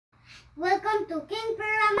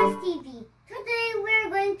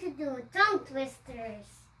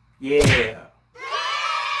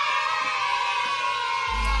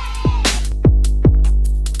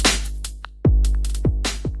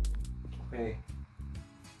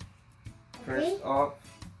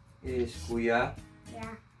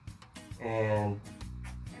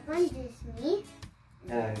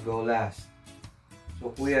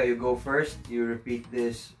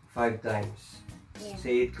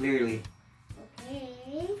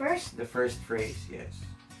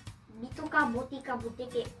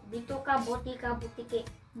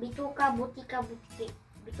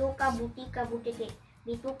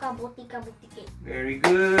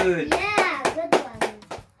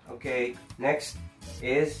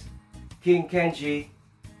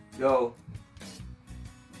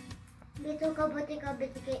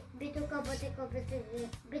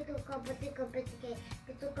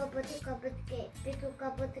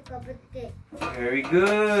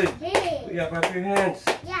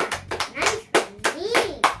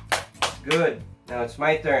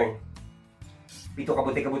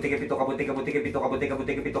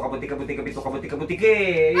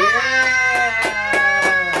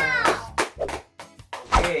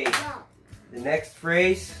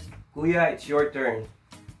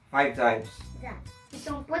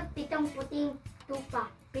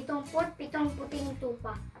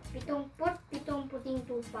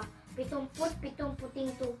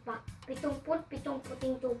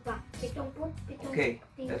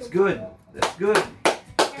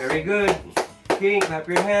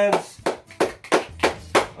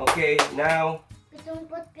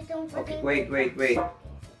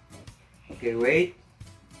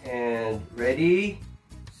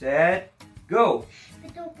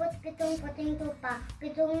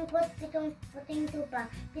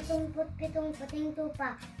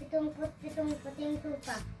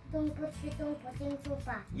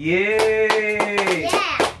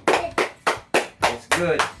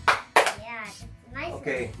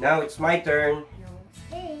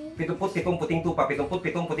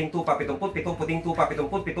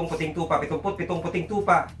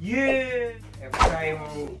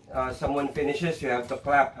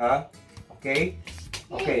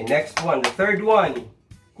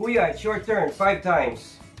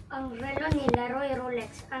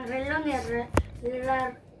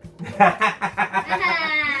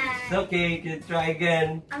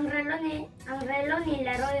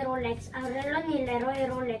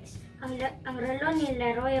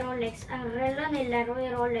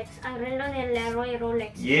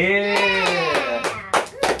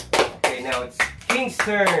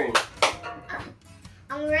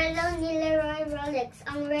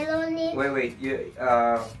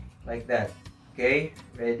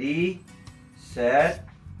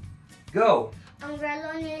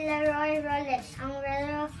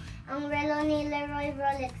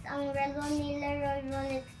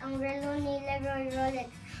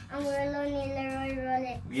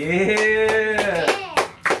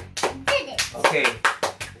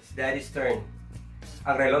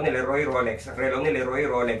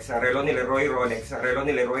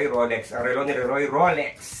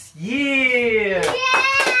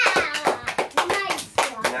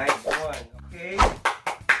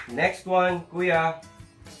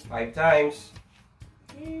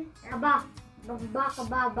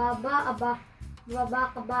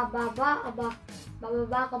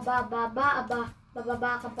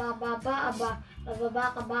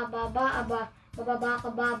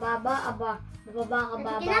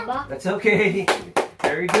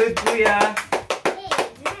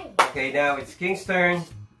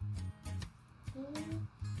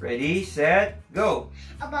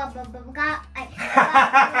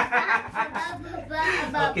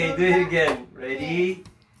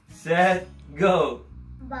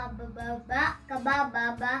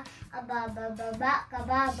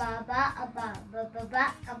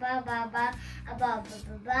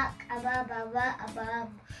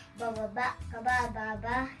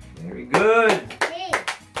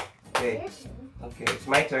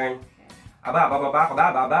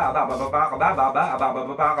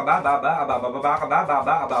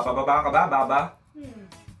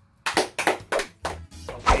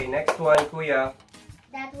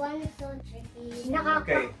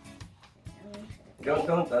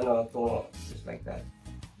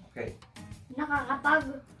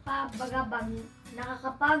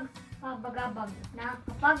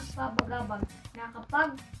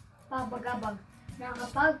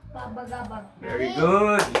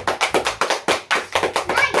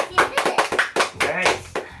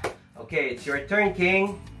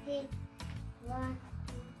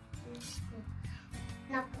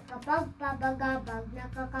nakakapagpabagabag,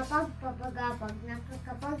 nakakapagpabagabag,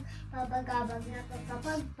 nakakapagpabagabag,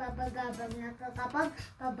 nakakapagpabagabag,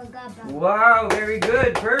 nakakapagpabagabag. Wow, very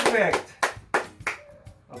good. Perfect.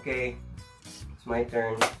 Okay, it's my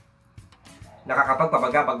turn.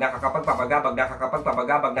 Nakakapagpabagabag, nakakapagpabagabag,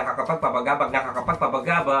 nakakapagpabagabag, nakakapagpabagabag,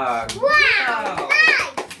 nakakapagpabagabag. Wow!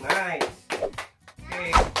 Nice.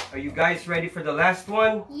 Okay, are you guys ready for the last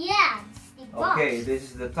one? Yes! Okay, this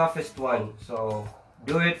is the toughest one. So,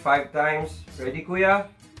 do it 5 times. Ready, Kuya?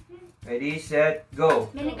 Ready, set,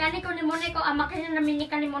 go. Minikani ko ni Moniko ang makina na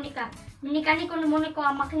minika ni Monica. Minikani ko ni Moniko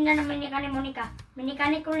ang makina na minika ni Monica.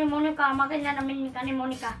 Minikani ko ni Moniko ang makina na minika ni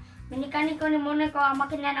Monica. Minikani ko ni Moniko ang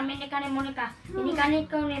makina na minika ni Monica. Minikani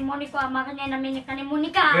ko ni Moniko ang makina na minika ni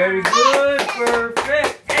Monica. Very good.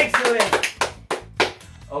 Perfect. Excellent.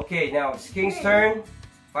 Okay, now it's King's turn.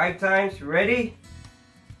 5 times. Ready?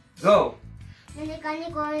 Go. Minikani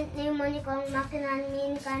ko ni Monica ang makina ni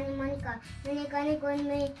minika ni Monica. Minikani ko ni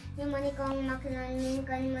Monica ang makina ni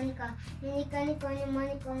minika ni Monica. Minikani ko ni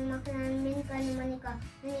Monica ang makina ni minika ni Monica.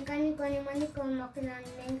 Minikani ko ni Monica ang makina ni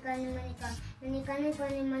minika ni Monica. Minikani ko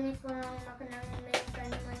ni Monica ang makina ni minika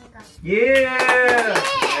ni Monica. Yeah!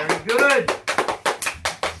 Very good.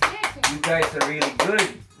 You guys are really good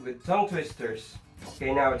with tongue twisters.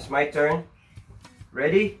 Okay, now it's my turn.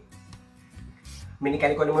 Ready?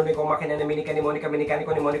 Minikani ko ni Monica ang makina na minika ni Monica. Minikani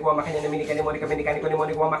ko ni Monica ang makina na minika ni Monica. Minikani ko ni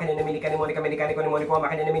Monica ang makina na minika ni Monica. Minikani ko ni Monica ang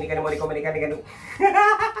makina na minika ni Monica. Minikani ko ni...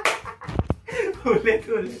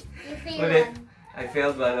 Ulit. I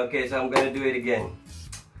failed one. Okay, so I'm gonna do it again.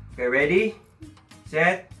 Okay, ready?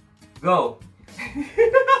 Set, go.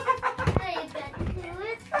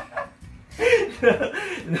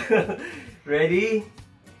 Ready?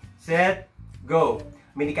 Set, go.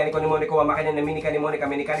 Minikani ko ni Monica ang makina na minika ni Monica.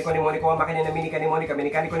 Minikani ko ni Monica ang makina na minika ni Monica.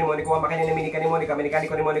 Minikani ko ni Monica ang makina na minika ni Monica.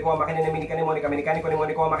 Minikani ko ni Monica ang makina na minika ni Monica. Minikani ko ni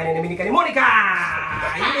Monica ang makina na minika ni Monica.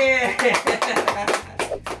 Yeah!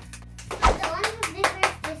 The one who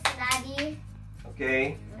differs is Daddy.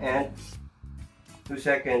 Okay, and 2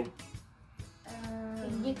 seconds.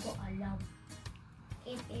 Hindi ko alam.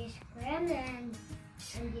 It is Kremlin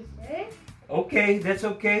and dessert. Okay, that's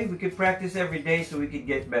okay. We could practice every day so we could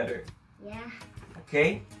get better. Yeah.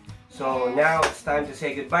 Okay? So now it's time to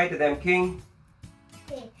say goodbye to them, King.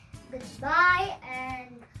 Okay. Goodbye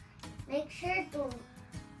and make sure to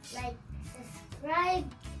like, subscribe,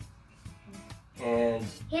 And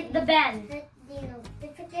Hit the bell. hit the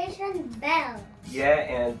notification bell. yeah,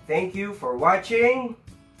 and thank you for watching.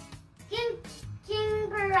 King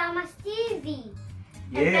Paramas TV.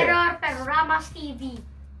 Yeah. Terror Peroramas TV.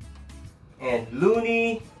 And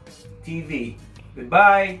Loonie TV.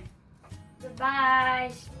 Goodbye. Goodbye.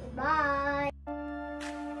 Bye.